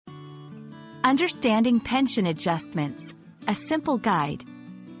Understanding Pension Adjustments, a simple guide.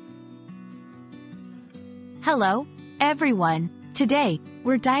 Hello, everyone. Today,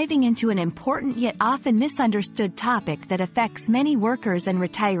 we're diving into an important yet often misunderstood topic that affects many workers and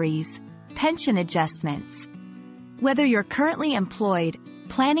retirees: pension adjustments. Whether you're currently employed,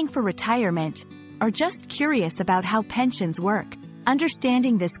 planning for retirement, or just curious about how pensions work,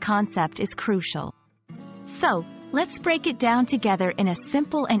 understanding this concept is crucial. So, let's break it down together in a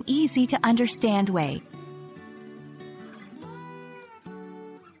simple and easy-to-understand way.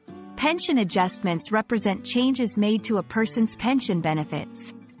 Pension adjustments represent changes made to a person's pension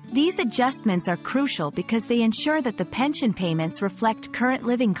benefits. These adjustments are crucial because they ensure that the pension payments reflect current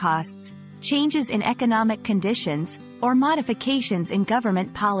living costs, changes in economic conditions, or modifications in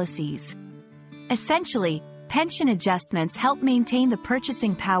government policies. Essentially, pension adjustments help maintain the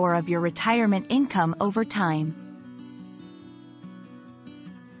purchasing power of your retirement income over time.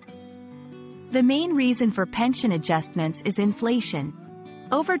 The main reason for pension adjustments is inflation.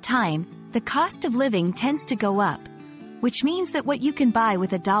 Over time, the cost of living tends to go up, which means that what you can buy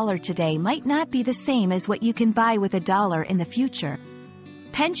with $1 today might not be the same as what you can buy with $1 in the future.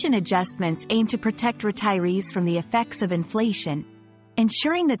 Pension adjustments aim to protect retirees from the effects of inflation,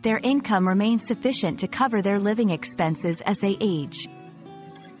 ensuring that their income remains sufficient to cover their living expenses as they age.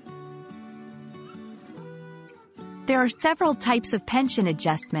 There are several types of pension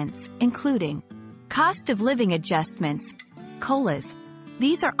adjustments, including cost of living adjustments, COLAs.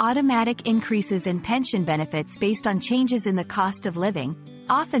 These are automatic increases in pension benefits based on changes in the cost of living,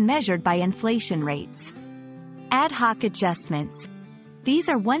 often measured by inflation rates. Ad hoc adjustments. These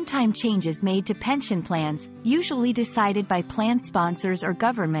are one-time changes made to pension plans, usually decided by plan sponsors or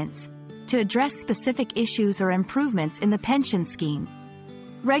governments, to address specific issues or improvements in the pension scheme.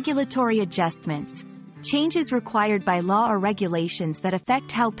 Regulatory adjustments. Changes required by law or regulations that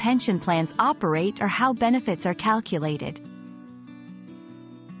affect how pension plans operate or how benefits are calculated.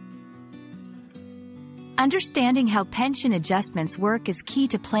 Understanding how pension adjustments work is key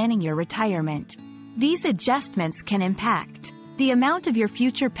to planning your retirement. These adjustments can impact the amount of your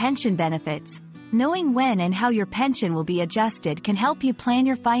future pension benefits. Knowing when and how your pension will be adjusted can help you plan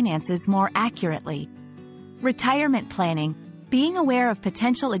your finances more accurately. Retirement planning. Being aware of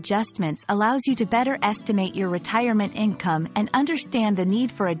potential adjustments allows you to better estimate your retirement income and understand the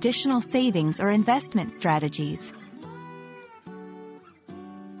need for additional savings or investment strategies.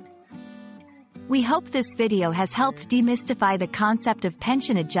 We hope this video has helped demystify the concept of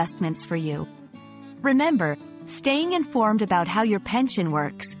pension adjustments for you. Remember, staying informed about how your pension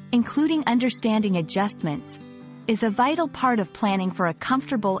works, including understanding adjustments, is a vital part of planning for a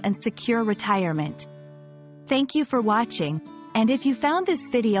comfortable and secure retirement. Thank you for watching, and if you found this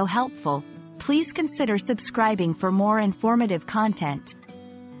video helpful, please consider subscribing for more informative content.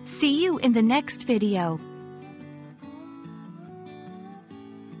 See you in the next video.